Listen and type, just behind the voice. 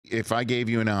if I gave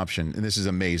you an option, and this is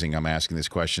amazing, I'm asking this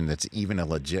question that's even a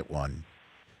legit one.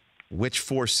 Which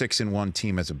 4-6-1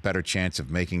 team has a better chance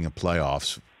of making the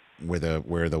playoffs where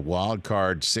the wild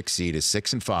card 6 seed is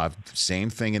 6-5, same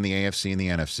thing in the AFC and the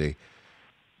NFC?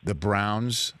 The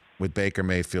Browns with Baker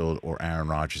Mayfield or Aaron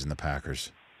Rodgers and the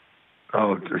Packers?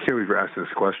 Oh, I can't believe you're asking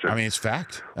this question. I mean, it's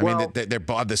fact. I mean, they're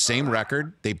both the same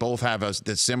record. They both have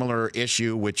the similar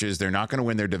issue, which is they're not going to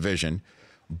win their division,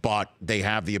 but they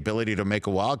have the ability to make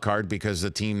a wild card because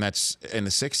the team that's in the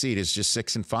 6th seed is just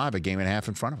 6-5, a game and a half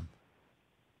in front of them.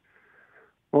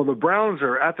 Well, the Browns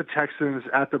are at the Texans,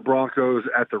 at the Broncos,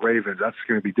 at the Ravens. That's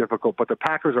going to be difficult. But the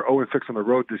Packers are 0-6 on the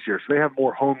road this year, so they have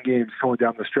more home games going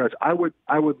down the stretch. I would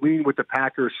lean with the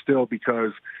Packers still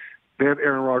because they have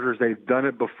Aaron Rodgers. They've done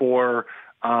it before.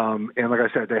 And like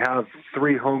I said, they have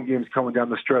 3 home games coming down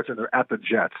the stretch, and they're at the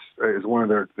Jets is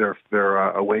one of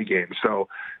their away games. So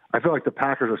I feel like the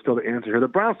Packers are still the answer here. The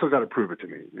Browns still got to prove it to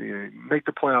me. Make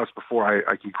the playoffs before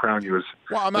I can crown you as.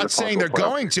 Well, I'm not saying they're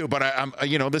going to, but I'm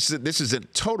this is a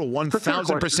total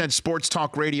 1,000% sports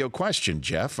talk radio question,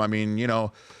 Geoff. I mean,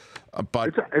 but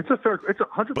it's 100%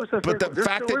 fair. But the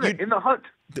fact that in the hunt.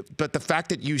 But the fact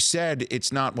that you said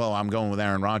it's not, well, I'm going with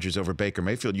Aaron Rodgers over Baker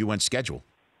Mayfield, you went schedule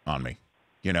on me.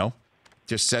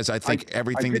 Just says I think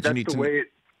everything that you need to.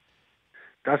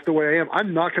 That's the way I am.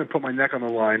 I'm not going to put my neck on the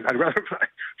line. I'd rather fight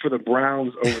for the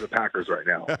Browns over the Packers right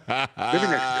now.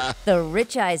 The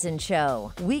Rich Eisen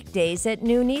Show, weekdays at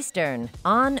noon Eastern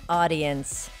on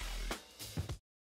Audience.